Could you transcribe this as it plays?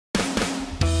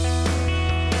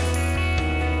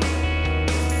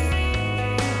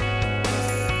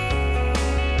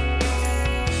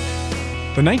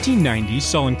The 1990s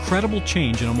saw incredible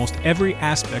change in almost every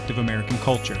aspect of American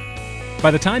culture. By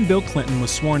the time Bill Clinton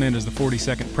was sworn in as the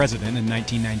 42nd president in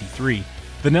 1993,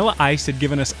 Vanilla Ice had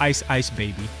given us Ice Ice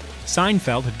Baby,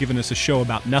 Seinfeld had given us a show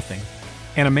about nothing,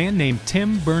 and a man named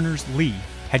Tim Berners-Lee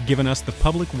had given us the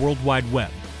public World Wide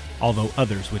Web, although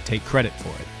others would take credit for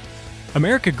it.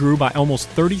 America grew by almost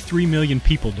 33 million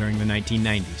people during the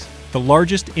 1990s, the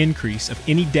largest increase of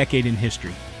any decade in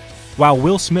history. While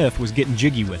Will Smith was getting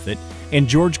jiggy with it, and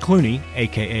George Clooney,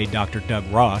 aka Dr. Doug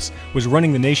Ross, was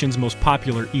running the nation's most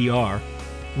popular ER,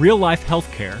 real-life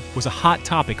healthcare was a hot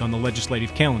topic on the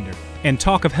legislative calendar, and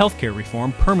talk of healthcare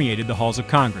reform permeated the halls of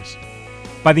Congress.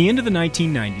 By the end of the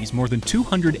 1990s, more than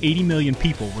 280 million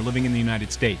people were living in the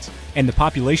United States, and the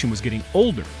population was getting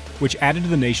older, which added to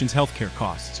the nation's healthcare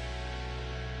costs.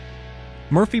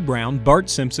 Murphy Brown, Bart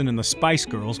Simpson, and the Spice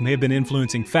Girls may have been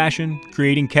influencing fashion,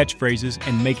 creating catchphrases,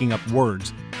 and making up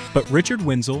words, but Richard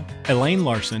Wenzel, Elaine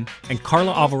Larson, and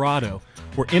Carla Alvarado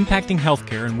were impacting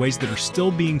healthcare in ways that are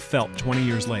still being felt 20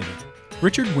 years later.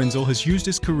 Richard Wenzel has used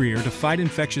his career to fight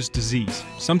infectious disease,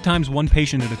 sometimes one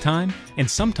patient at a time, and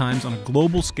sometimes on a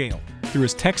global scale, through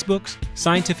his textbooks,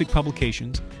 scientific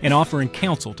publications, and offering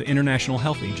counsel to international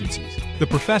health agencies. The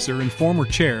professor and former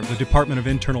chair of the Department of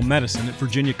Internal Medicine at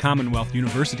Virginia Commonwealth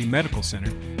University Medical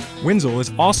Center, Wenzel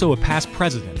is also a past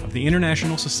president of the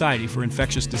International Society for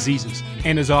Infectious Diseases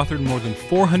and has authored more than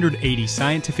 480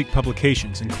 scientific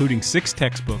publications, including 6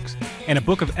 textbooks and a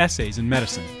book of essays in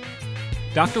medicine.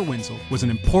 Dr. Wenzel was an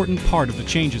important part of the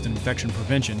changes in infection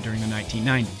prevention during the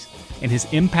 1990s, and his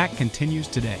impact continues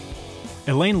today.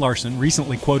 Elaine Larson,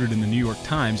 recently quoted in the New York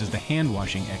Times as the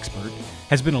hand-washing expert,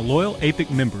 has been a loyal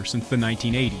APIC member since the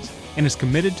 1980s and is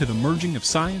committed to the merging of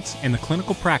science and the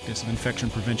clinical practice of infection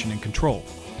prevention and control.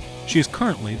 She is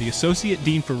currently the Associate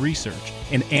Dean for Research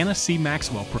and Anna C.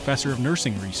 Maxwell Professor of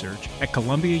Nursing Research at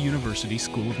Columbia University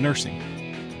School of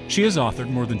Nursing. She has authored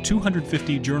more than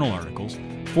 250 journal articles,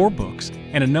 4 books,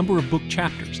 and a number of book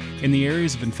chapters in the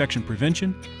areas of infection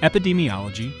prevention,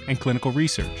 epidemiology, and clinical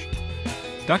research.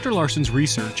 Dr. Larson's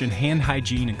research in hand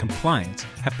hygiene and compliance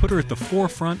have put her at the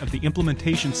forefront of the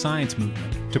implementation science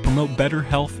movement to promote better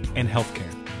health and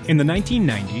healthcare. In the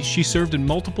 1990s, she served in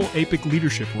multiple APIC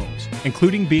leadership roles,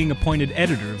 including being appointed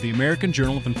editor of the American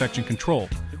Journal of Infection Control,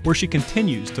 where she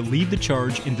continues to lead the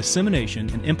charge in dissemination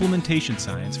and implementation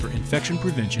science for infection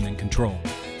prevention and control.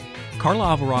 Carla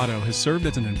Alvarado has served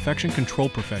as an infection control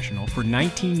professional for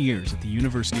 19 years at the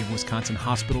University of Wisconsin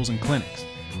Hospitals and Clinics,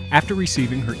 after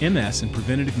receiving her MS in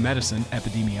Preventative Medicine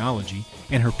Epidemiology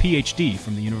and her PhD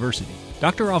from the university.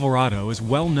 Dr. Alvarado is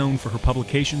well known for her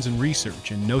publications and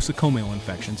research in nosocomial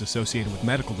infections associated with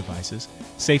medical devices,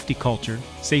 safety culture,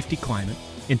 safety climate,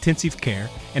 intensive care,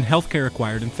 and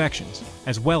healthcare-acquired infections,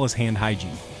 as well as hand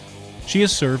hygiene. She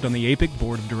has served on the APIC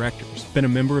Board of Directors, been a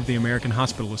member of the American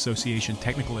Hospital Association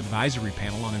Technical Advisory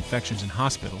Panel on Infections in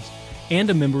Hospitals, and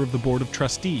a member of the Board of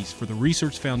Trustees for the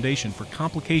Research Foundation for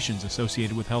Complications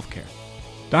Associated with Healthcare.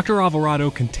 Dr. Alvarado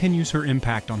continues her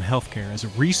impact on healthcare as a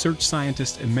research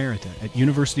scientist emerita at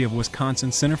University of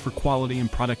Wisconsin Center for Quality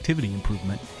and Productivity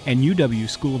Improvement and UW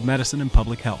School of Medicine and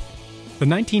Public Health. The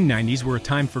 1990s were a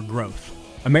time for growth.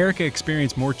 America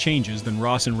experienced more changes than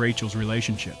Ross and Rachel's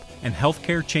relationship, and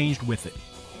healthcare changed with it.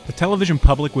 The television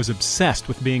public was obsessed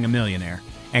with being a millionaire,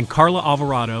 and Carla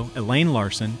Alvarado, Elaine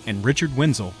Larson, and Richard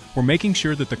Wenzel were making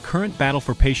sure that the current battle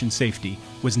for patient safety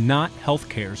was not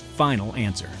healthcare's final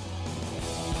answer.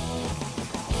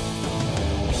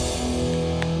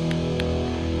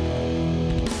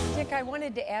 Dick, I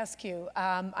wanted to ask you,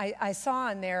 I saw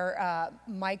on there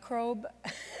microbe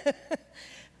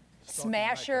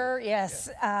smasher, yes.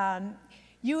 Yeah.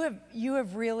 You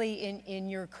have really in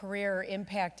your career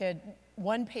impacted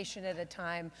one patient at a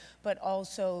time, but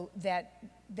also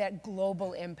that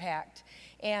global impact.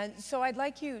 And so I'd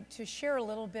like you to share a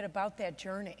little bit about that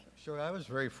journey. Sure, I was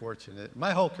very fortunate.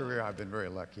 My whole career I've been very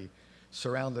lucky,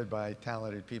 surrounded by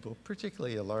talented people,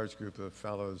 particularly a large group of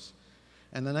fellows.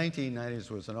 And the 1990s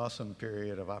was an awesome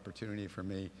period of opportunity for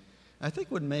me. I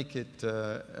think what made it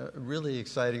really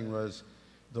exciting was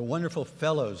the wonderful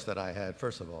fellows that I had,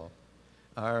 first of all,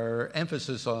 our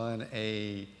emphasis on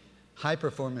a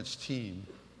high-performance team,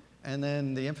 and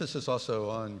then the emphasis also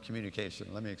on communication.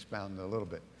 Let me expound a little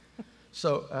bit.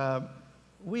 So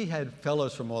we had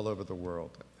fellows from all over the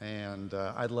world, and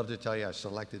I'd love to tell you I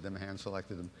selected them,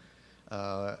 hand-selected them,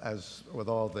 as with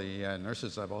all the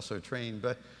nurses I've also trained.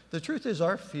 But the truth is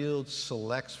our field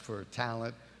selects for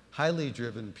talent, highly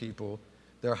driven people.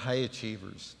 They're high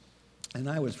achievers. And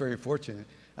I was very fortunate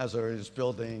as I was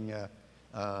building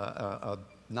a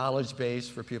knowledge base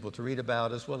for people to read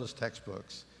about, as well as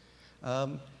textbooks.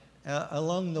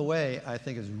 Along the way, I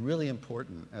think is really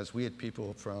important, as we had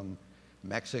people from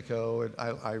Mexico.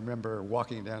 I remember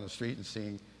walking down the street and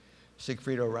seeing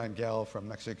Sigfrido Rangel from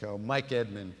Mexico, Mike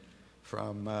Edmond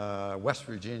from West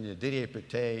Virginia, Didier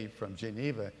Pate from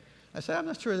Geneva. I said, I'm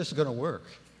not sure this is going to work.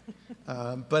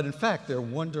 But in fact, they're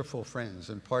wonderful friends,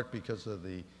 in part because of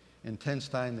the intense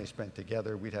time they spent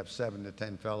together. We'd have 7 to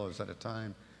 10 fellows at a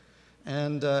time.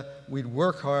 And we'd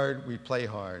work hard, we'd play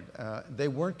hard. They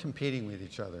weren't competing with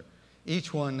each other.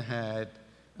 Each one had,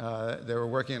 they were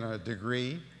working on a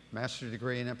degree, master's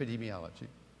degree in epidemiology.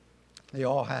 They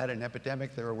all had an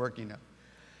epidemic they were working on.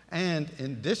 And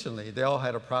additionally, they all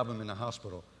had a problem in the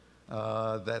hospital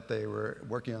that they were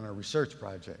working on a research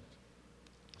project.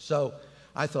 So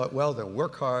I thought, well, they'll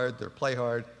work hard, they'll play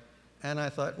hard. And I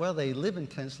thought, well, they live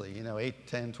intensely, 8,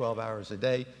 10, 12 hours a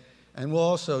day. And we'll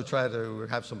also try to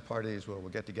have some parties where we'll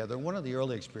get together. One of the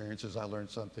early experiences, I learned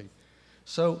something.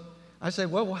 So I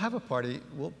said, well, we'll have a party.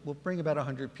 We'll bring about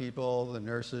 100 people, the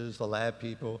nurses, the lab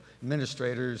people,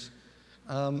 administrators,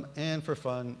 and for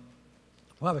fun,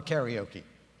 we'll have a karaoke.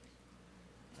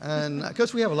 And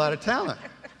because we have a lot of talent.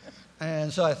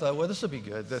 And so I thought, well, this will be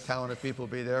good. The talented people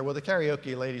will be there. Well, the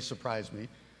karaoke lady surprised me.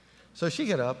 So she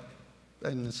got up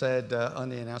and said on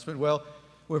the announcement, well,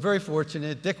 we're very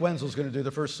fortunate. Dick Wenzel's going to do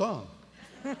the first song.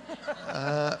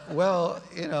 Well,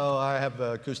 I have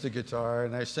an acoustic guitar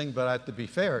and I sing, but to be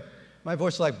fair, my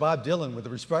voice is like Bob Dylan with a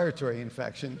respiratory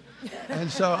infection. And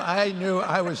so I knew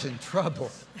I was in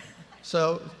trouble.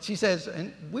 So she says,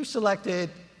 and we've selected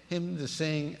him to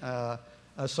sing a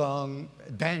song,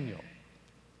 Daniel.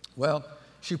 Well,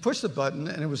 she pushed the button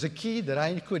and it was a key that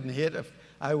I couldn't hit if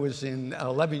I was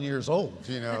 11 years old,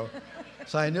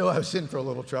 So I knew I was in for a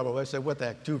little trouble. I said, what the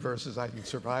heck, 2 verses, I can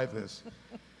survive this.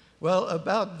 Well,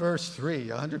 about verse 3,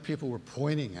 100 people were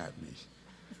pointing at me.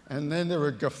 And then they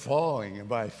were guffawing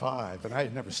by 5, and I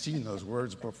had never seen those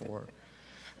words before.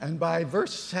 And by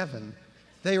verse 7,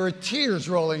 they were tears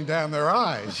rolling down their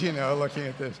eyes, looking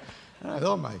at this. And I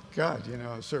thought, oh my God,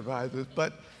 I survived this.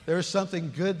 But there was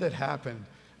something good that happened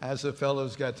as the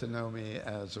fellows got to know me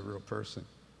as a real person.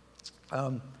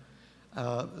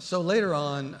 So later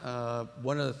on,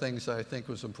 one of the things I think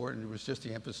was important was just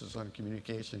the emphasis on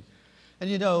communication.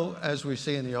 And as we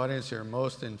see in the audience here,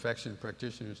 most infection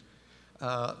practitioners,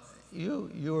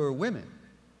 you were women.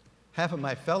 Half of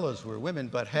my fellows were women,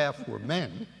 but half were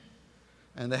men.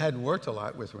 And they hadn't worked a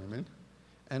lot with women.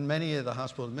 And many of the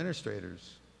hospital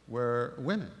administrators were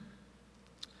women.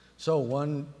 So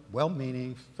one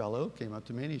well-meaning fellow came up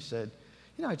to me and he said,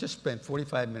 I just spent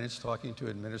 45 minutes talking to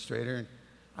an administrator, and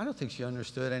I don't think she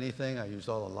understood anything. I used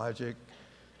all the logic,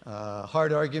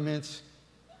 hard arguments,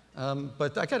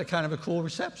 but I got a kind of a cool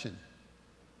reception.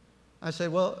 I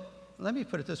said, well, let me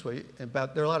put it this way,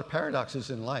 there are a lot of paradoxes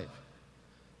in life.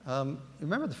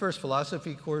 Remember the first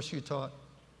philosophy course you taught?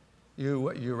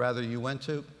 You went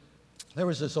to? There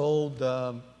was this old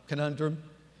conundrum.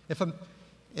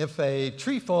 If a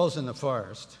tree falls in the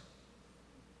forest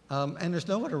and there's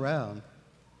no one around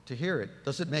to hear it,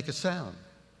 does it make a sound?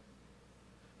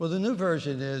 Well, the new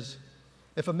version is,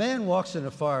 if a man walks in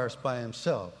a forest by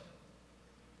himself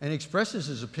and expresses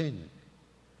his opinion,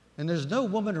 and there's no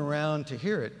woman around to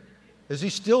hear it, is he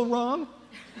still wrong?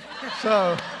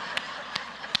 So,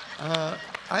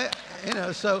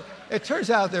 so it turns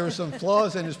out there were some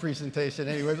flaws in his presentation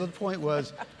anyway, but the point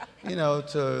was,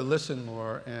 to listen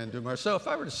more and do more. So if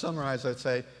I were to summarize, I'd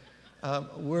say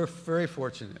we're very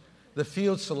fortunate. The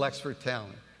field selects for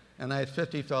talent. And I had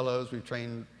 50 fellows. We've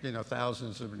trained,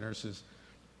 thousands of nurses.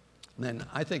 And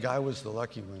I think I was the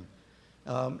lucky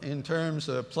one. In terms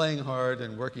of playing hard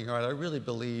and working hard, I really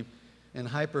believe in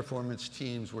high-performance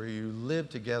teams where you live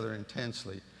together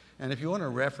intensely. And if you want to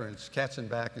reference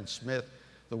Katzenbach and Smith,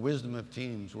 The Wisdom of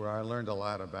Teams, where I learned a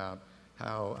lot about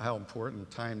how important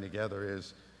time together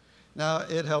is. Now,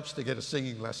 it helps to get a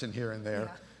singing lesson here and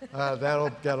there. Yeah.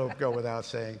 That'll go without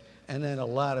saying. And then a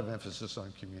lot of emphasis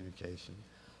on communication.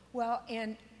 Well,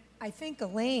 and I think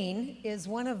Elaine is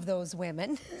one of those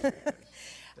women.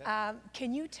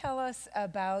 Can you tell us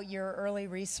about your early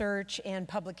research and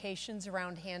publications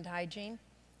around hand hygiene?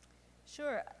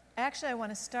 Sure. Actually, I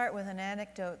want to start with an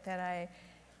anecdote that I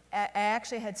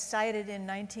actually had cited in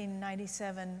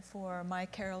 1997 for my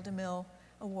Carol DeMille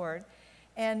Award.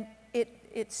 And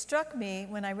it struck me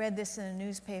when I read this in a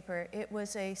newspaper. It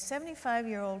was a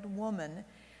 75-year-old woman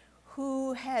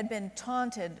who had been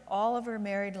taunted all of her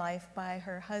married life by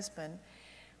her husband,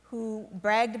 who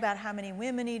bragged about how many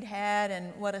women he'd had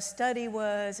and what a stud he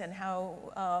was and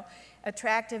how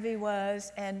attractive he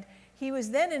was. And he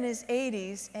was then in his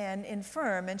 80s and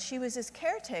infirm, and she was his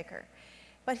caretaker.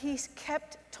 But he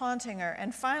kept taunting her,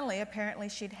 and finally, apparently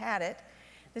she'd had it.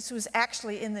 This was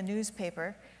actually in the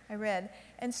newspaper, I read.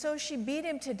 And so she beat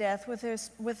him to death with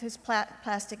his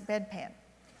plastic bedpan.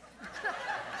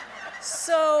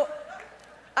 So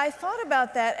I thought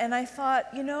about that, and I thought,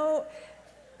 you know,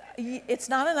 it's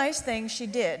not a nice thing she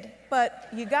did, but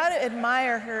you got to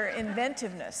admire her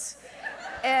inventiveness.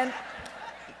 And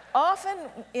often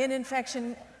in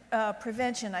infection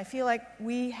prevention, I feel like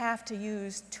we have to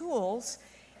use tools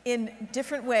in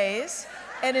different ways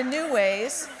and in new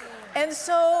ways. And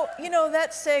so, you know,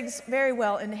 that segs very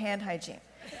well into hand hygiene.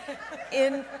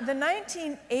 In the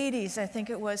 1980s, I think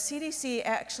it was, CDC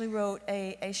actually wrote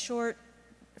a short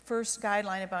first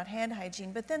guideline about hand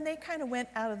hygiene, but then they kind of went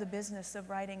out of the business of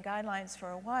writing guidelines for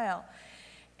a while.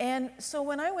 And so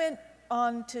when I went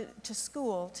on to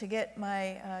school to get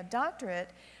my doctorate,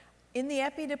 in the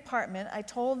epi department, I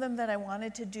told them that I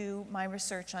wanted to do my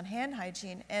research on hand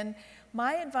hygiene, and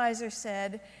my advisor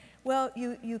said, well,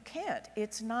 you can't.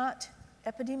 It's not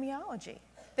epidemiology.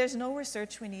 There's no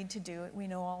research we need to do. We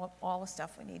know all the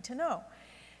stuff we need to know.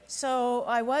 So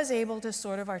I was able to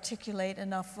sort of articulate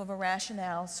enough of a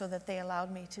rationale so that they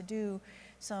allowed me to do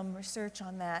some research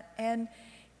on that. And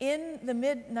in the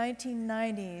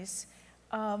mid-1990s,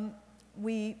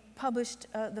 we published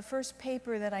the first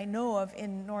paper that I know of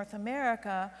in North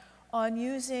America on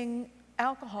using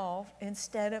alcohol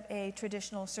instead of a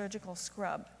traditional surgical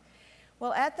scrub.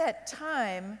 Well, at that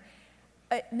time,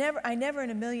 I never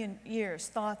in a million years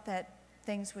thought that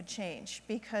things would change,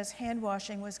 because hand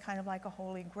washing was kind of like a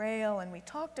holy grail, and we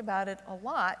talked about it a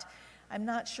lot. I'm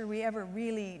not sure we ever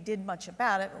really did much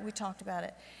about it, but we talked about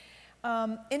it.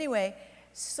 Anyway,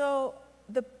 so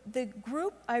the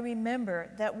group I remember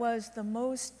that was the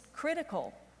most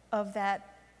critical of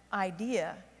that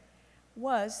idea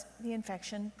was the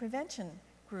infection prevention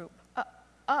group,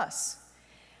 us.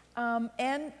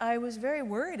 And I was very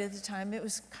worried at the time. It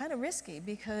was kind of risky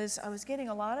because I was getting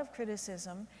a lot of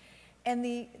criticism. And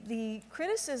the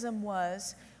criticism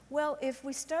was, well, if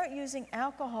we start using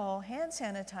alcohol hand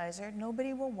sanitizer,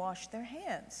 nobody will wash their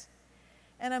hands.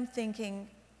 And I'm thinking,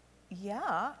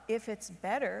 yeah, if it's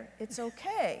better, it's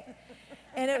okay.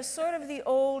 And it was sort of the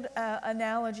old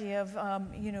analogy of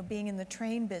you know, being in the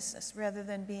train business rather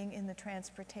than being in the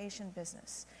transportation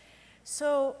business.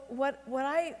 So what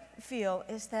I feel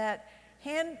is that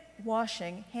hand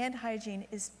washing, hand hygiene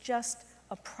is just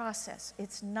a process.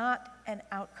 It's not an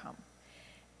outcome.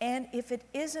 And if it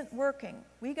isn't working,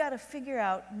 we got to figure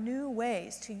out new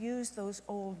ways to use those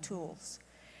old tools.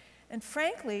 And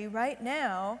frankly, right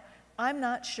now, I'm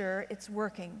not sure it's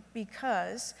working,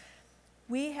 because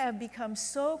we have become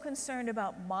so concerned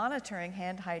about monitoring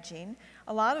hand hygiene.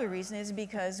 A lot of the reason is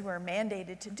because we're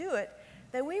mandated to do it,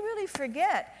 that we really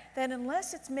forget that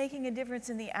unless it's making a difference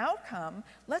in the outcome,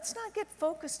 let's not get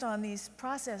focused on these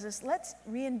processes. Let's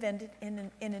reinvent it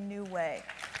in a new way.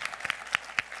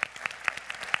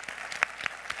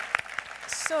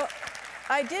 So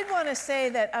I did want to say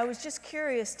that I was just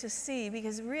curious to see,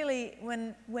 because really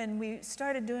when we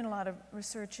started doing a lot of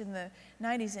research in the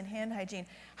 90s in hand hygiene,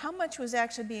 how much was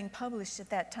actually being published at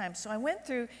that time. So I went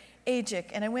through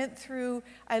APIC, and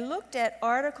I looked at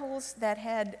articles that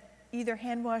had either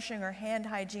hand washing or hand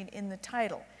hygiene in the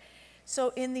title.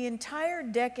 So in the entire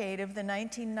decade of the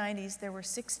 1990s, there were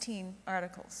 16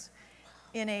 articles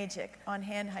in APIC on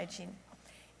hand hygiene.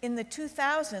 In the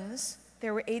 2000s,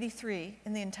 there were 83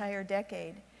 in the entire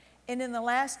decade. And in the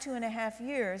last 2.5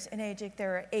 years in APIC,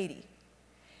 there are 80.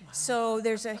 Wow. So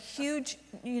there's a huge,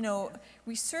 you know,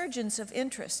 resurgence of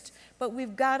interest. But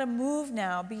we've got to move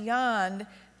now beyond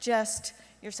just,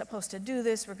 you're supposed to do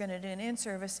this, we're going to do an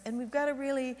in-service, and we've got to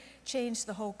really change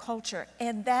the whole culture.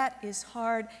 And that is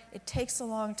hard. It takes a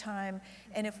long time.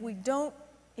 And if we don't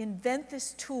invent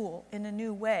this tool in a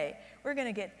new way, we're going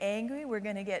to get angry, we're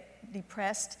going to get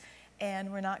depressed,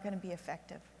 and we're not going to be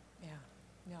effective. Yeah,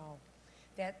 no,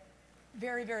 that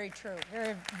very, very true,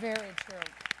 very, very true.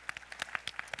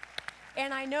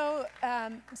 And I know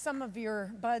some of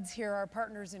your buds here are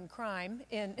partners in crime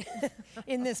in,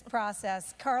 in this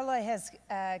process. Carla has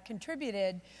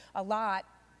contributed a lot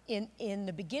in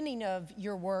the beginning of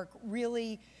your work,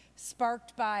 really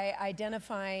sparked by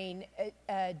identifying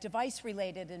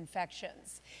device-related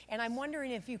infections. And I'm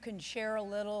wondering if you can share a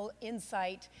little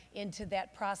insight into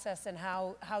that process and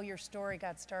how your story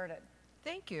got started.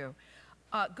 Thank you.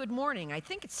 Good morning. I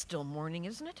think it's still morning,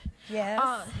 isn't it? Yes,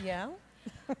 yeah.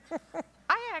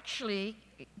 I actually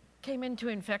came into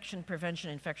infection prevention,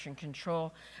 infection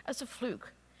control as a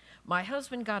fluke. My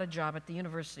husband got a job at the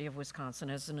University of Wisconsin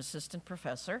as an assistant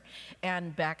professor,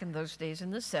 and back in those days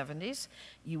in the 70s,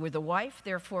 you were the wife,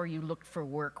 therefore you looked for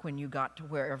work when you got to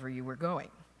wherever you were going.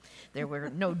 There were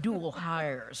no dual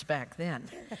hires back then.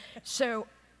 So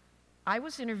I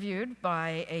was interviewed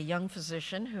by a young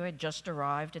physician who had just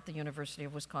arrived at the University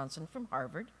of Wisconsin from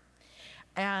Harvard.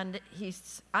 And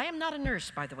I am not a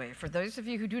nurse, by the way. For those of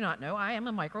you who do not know, I am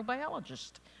a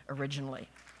microbiologist originally.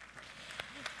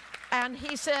 And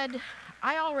he said,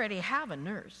 I already have a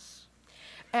nurse.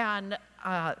 And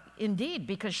indeed,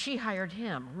 because she hired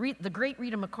him, the great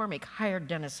Rita McCormick hired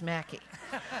Dennis Mackey.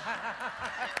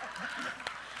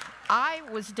 I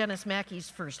was Dennis Mackey's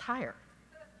first hire.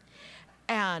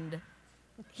 And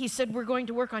he said, we're going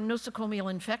to work on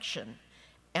nosocomial infection.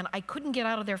 And I couldn't get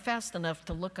out of there fast enough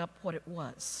to look up what it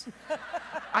was.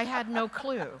 I had no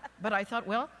clue, but I thought,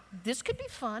 well, this could be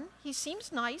fun. He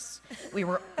seems nice. We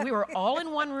were all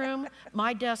in one room.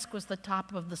 My desk was the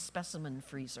top of the specimen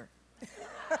freezer.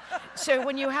 So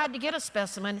when you had to get a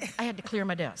specimen, I had to clear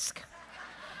my desk.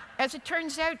 As it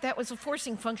turns out, that was a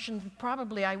forcing function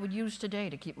probably I would use today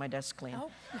to keep my desk clean.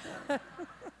 Oh.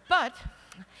 But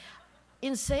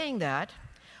in saying that,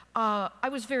 I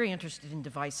was very interested in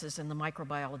devices and the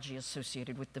microbiology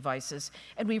associated with devices,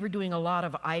 and we were doing a lot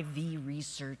of IV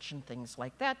research and things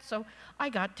like that, so I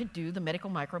got to do the medical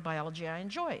microbiology I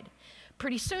enjoyed.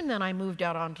 Pretty soon then I moved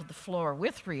out onto the floor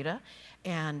with Rita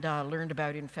and learned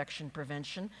about infection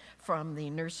prevention from the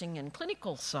nursing and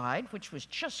clinical side, which was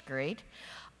just great.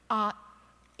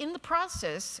 In the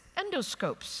process,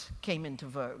 endoscopes came into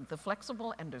vogue, the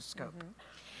flexible endoscope. Mm-hmm.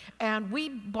 And we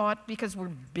bought, because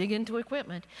we're big into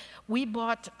equipment, we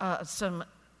bought some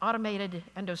automated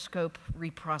endoscope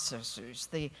reprocessors,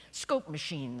 the scope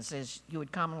machines, as you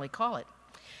would commonly call it.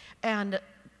 And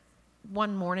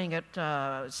one morning at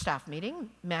a staff meeting,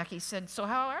 Mackey said, so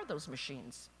how are those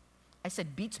machines? I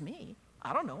said, beats me.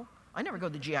 I don't know. I never go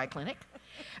to the GI clinic.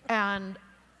 And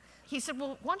he said,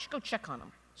 well, why don't you go check on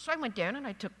them? So I went down and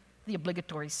I took the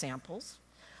obligatory samples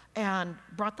and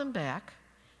brought them back,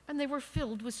 and they were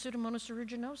filled with Pseudomonas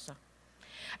aeruginosa.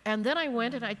 And then I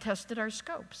went and I tested our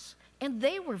scopes, and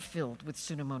they were filled with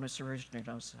Pseudomonas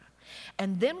aeruginosa.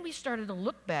 And then we started to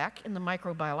look back in the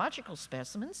microbiological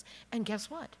specimens, and guess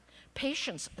what?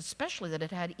 Patients, especially that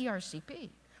had had ERCP,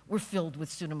 were filled with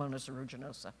Pseudomonas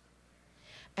aeruginosa.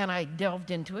 And I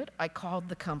delved into it. I called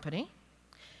the company.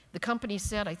 The company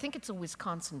said, I think it's a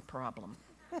Wisconsin problem.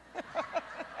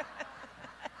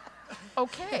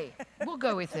 Okay, we'll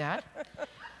go with that.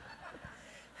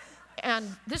 And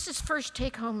this is first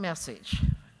take-home message.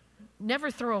 Never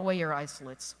throw away your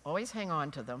isolates. Always hang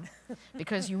on to them,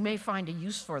 because you may find a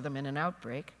use for them in an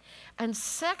outbreak. And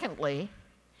secondly,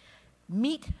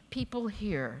 meet people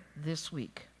here this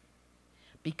week,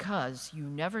 because you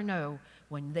never know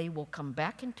when they will come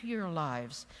back into your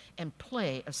lives and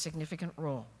play a significant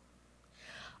role.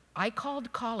 I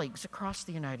called colleagues across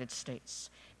the United States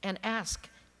and asked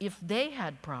if they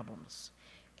had problems,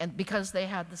 and because they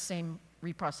had the same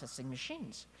reprocessing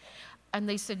machines. And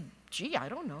they said, gee, I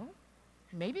don't know.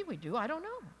 Maybe we do, I don't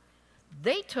know.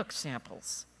 They took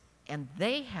samples, and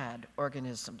they had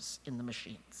organisms in the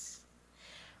machines.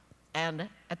 And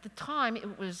at the time,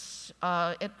 it was,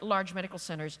 at large medical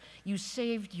centers, you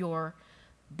saved your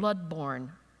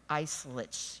blood-borne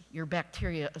isolates, your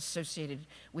bacteria associated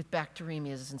with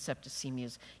bacteremias and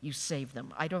septicemias, you save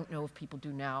them. I don't know if people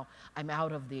do now. I'm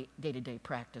out of the day-to-day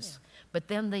practice. Yeah. But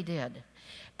then they did.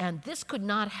 And this could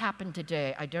not happen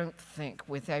today, I don't think,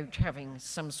 without having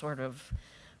some sort of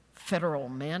federal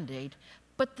mandate.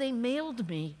 But they mailed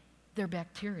me their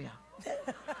bacteria.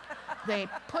 They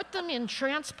put them in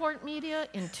transport media,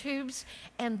 in tubes,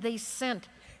 and they sent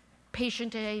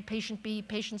patient A, patient B,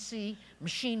 patient C,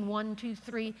 machine 1, 2,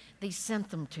 3, they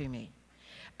sent them to me.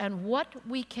 And what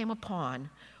we came upon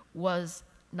was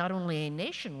not only a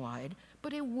nationwide,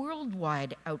 but a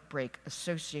worldwide outbreak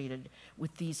associated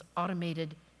with these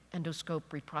automated endoscope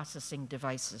reprocessing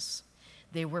devices.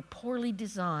 They were poorly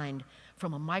designed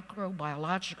from a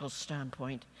microbiological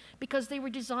standpoint because they were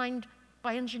designed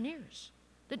by engineers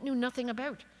that knew nothing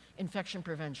about infection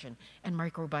prevention and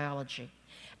microbiology.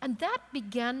 And that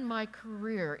began my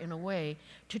career in a way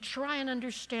to try and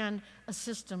understand a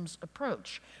systems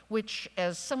approach, which,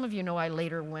 as some of you know, I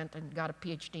later went and got a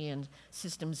PhD in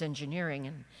systems engineering,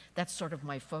 and that's sort of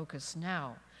my focus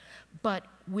now. But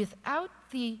without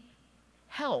the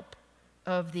help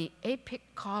of the APIC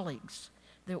colleagues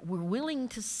that were willing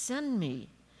to send me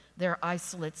their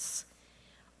isolates,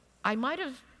 I might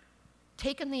have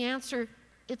taken the answer,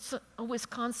 it's a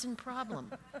Wisconsin problem.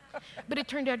 But it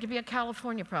turned out to be a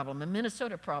California problem, a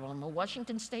Minnesota problem, a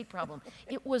Washington State problem.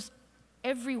 It was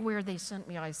everywhere they sent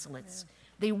me isolates.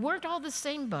 They weren't all the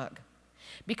same bug,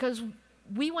 because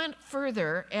we went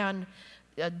further, and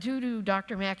due to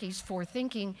Dr. Mackey's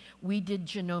forethinking, we did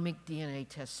genomic DNA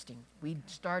testing. We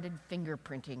started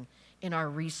fingerprinting in our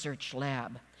research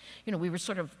lab. You know, we were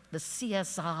sort of the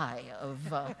CSI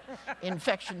of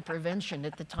infection prevention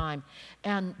at the time.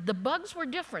 And the bugs were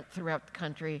different throughout the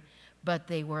country, but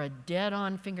they were a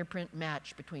dead-on fingerprint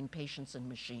match between patients and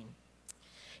machine.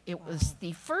 It was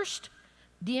the first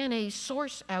DNA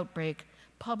source outbreak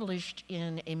published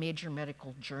in a major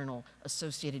medical journal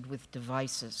associated with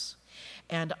devices.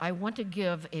 And I want to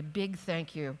give a big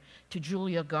thank you to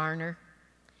Julia Garner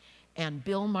and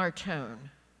Bill Martone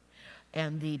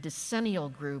and the Decennial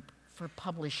Group for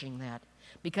publishing that,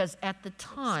 because at the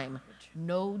time,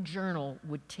 no journal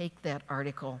would take that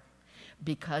article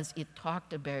because it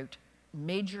talked about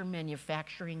major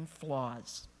manufacturing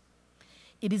flaws.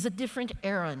 It is a different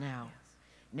era now.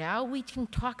 Now we can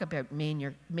talk about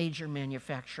major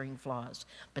manufacturing flaws,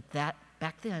 but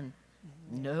back then,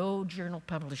 no journal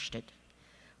published it.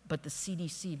 But the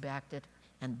CDC backed it,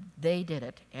 and they did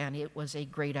it, and it was a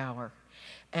great hour.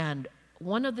 And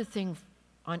one other thing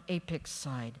on APIC's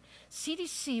side,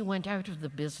 CDC went out of the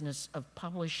business of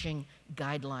publishing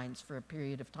guidelines for a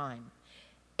period of time.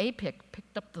 APIC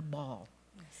picked up the ball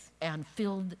and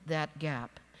filled that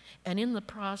gap. And in the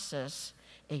process,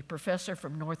 a professor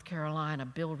from North Carolina,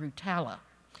 Bill Rutala,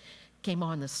 came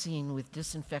on the scene with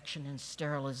disinfection and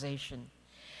sterilization.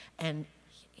 And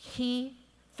he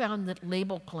found that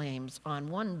label claims on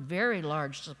one very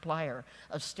large supplier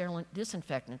of sterile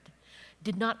disinfectant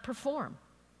did not perform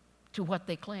to what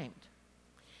they claimed.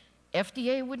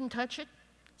 FDA wouldn't touch it.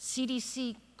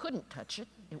 CDC couldn't touch it.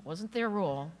 It wasn't their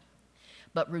role.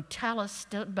 But Rutala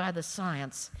stood by the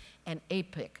science, and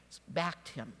APIC backed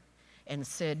him and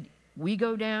said, we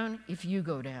go down if you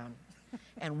go down,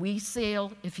 and we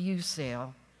sail if you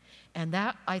sail. And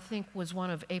that, I think, was one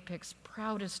of APIC's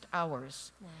proudest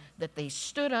hours, that they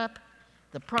stood up,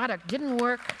 the product didn't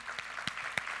work,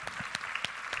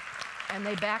 and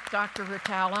they backed Dr.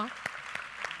 Rutala,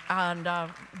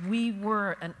 and we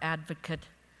were an advocate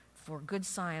for good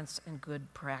science and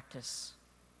good practice.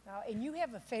 And you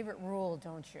have a favorite rule,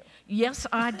 don't you? Yes,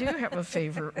 I do have a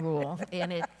favorite rule.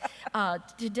 And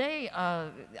today,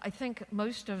 I think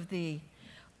most of the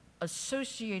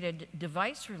associated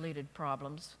device-related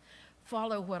problems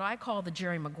follow what I call the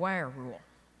Jerry Maguire rule.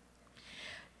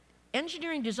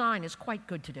 Engineering design is quite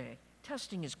good today.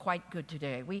 Testing is quite good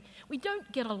today. We don't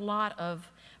get a lot of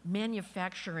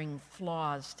manufacturing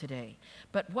flaws today.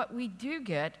 But what we do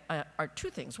get are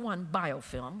two things. One,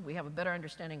 biofilm. We have a better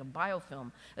understanding of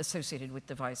biofilm associated with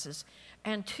devices.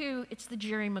 And two, it's the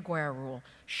Jerry Maguire rule.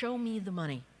 Show me the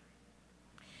money.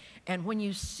 And when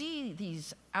you see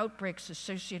these outbreaks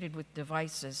associated with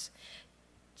devices,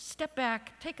 step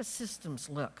back, take a systems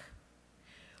look.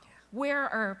 Where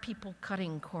are people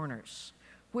cutting corners?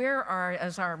 Where are,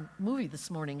 as our movie this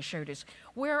morning showed us,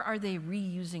 where are they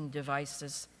reusing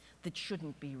devices that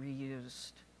shouldn't be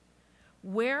reused?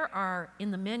 Where are,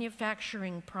 in the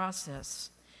manufacturing process,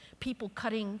 people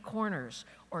cutting corners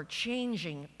or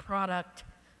changing product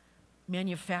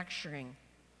manufacturing,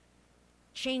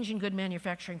 changing good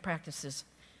manufacturing practices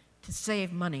to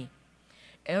save money?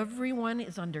 Everyone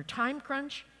is under time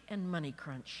crunch and money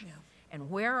crunch. Yeah. And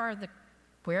where are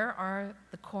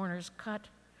the corners cut?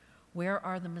 Where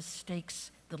are the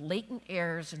mistakes, the latent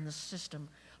errors in the system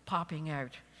popping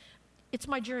out? It's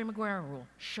my Jerry Maguire rule.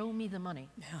 Show me the money.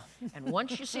 Yeah. And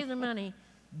once you see the money,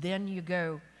 then you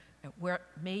go where it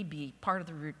may be part of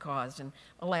the root cause. And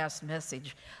a last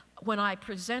message. When I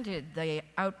presented the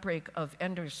outbreak of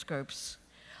endoscopes,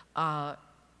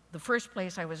 the first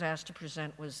place I was asked to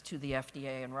present was to the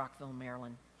FDA in Rockville,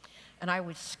 Maryland. And I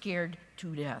was scared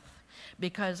to death,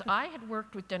 because I had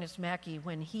worked with Dennis Mackey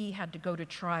when he had to go to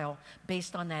trial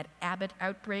based on that Abbott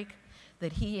outbreak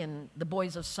that he and the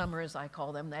Boys of Summer, as I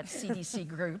call them, that CDC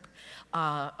group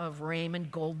of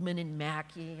Raymond, Goldman, and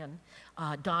Mackey, and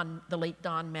the late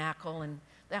Don Mackle, and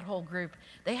that whole group,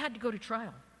 they had to go to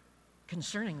trial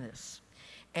concerning this.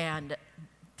 And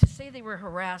to say they were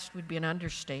harassed would be an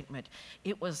understatement.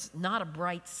 It was not a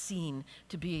bright scene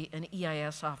to be an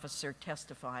EIS officer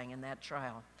testifying in that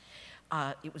trial.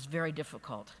 It was very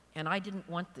difficult, and I didn't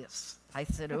want this. I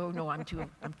said, oh no, I'm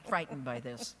frightened by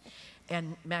this.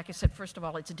 And Mackey said, first of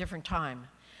all, it's a different time,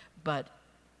 but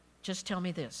just tell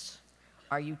me this.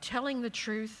 Are you telling the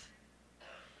truth?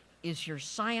 Is your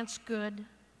science good?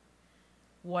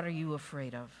 What are you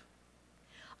afraid of?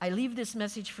 I leave this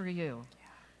message for you.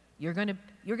 You're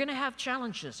gonna have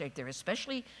challenges out there,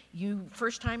 especially you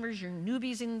first-timers, you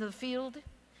newbies in the field.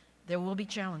 There will be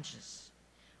challenges.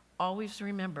 always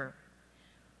remember,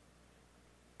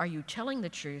 are you telling the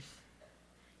truth?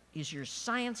 Is your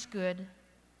science good?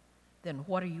 Then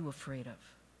what are you afraid of?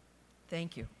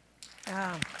 Thank you.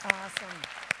 Oh, awesome.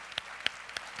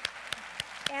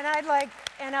 And I'd like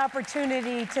an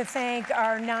opportunity to thank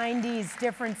our 90s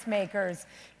difference makers,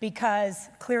 because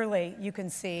clearly you can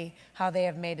see how they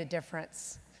have made a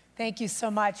difference. Thank you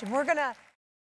so much. And we're going to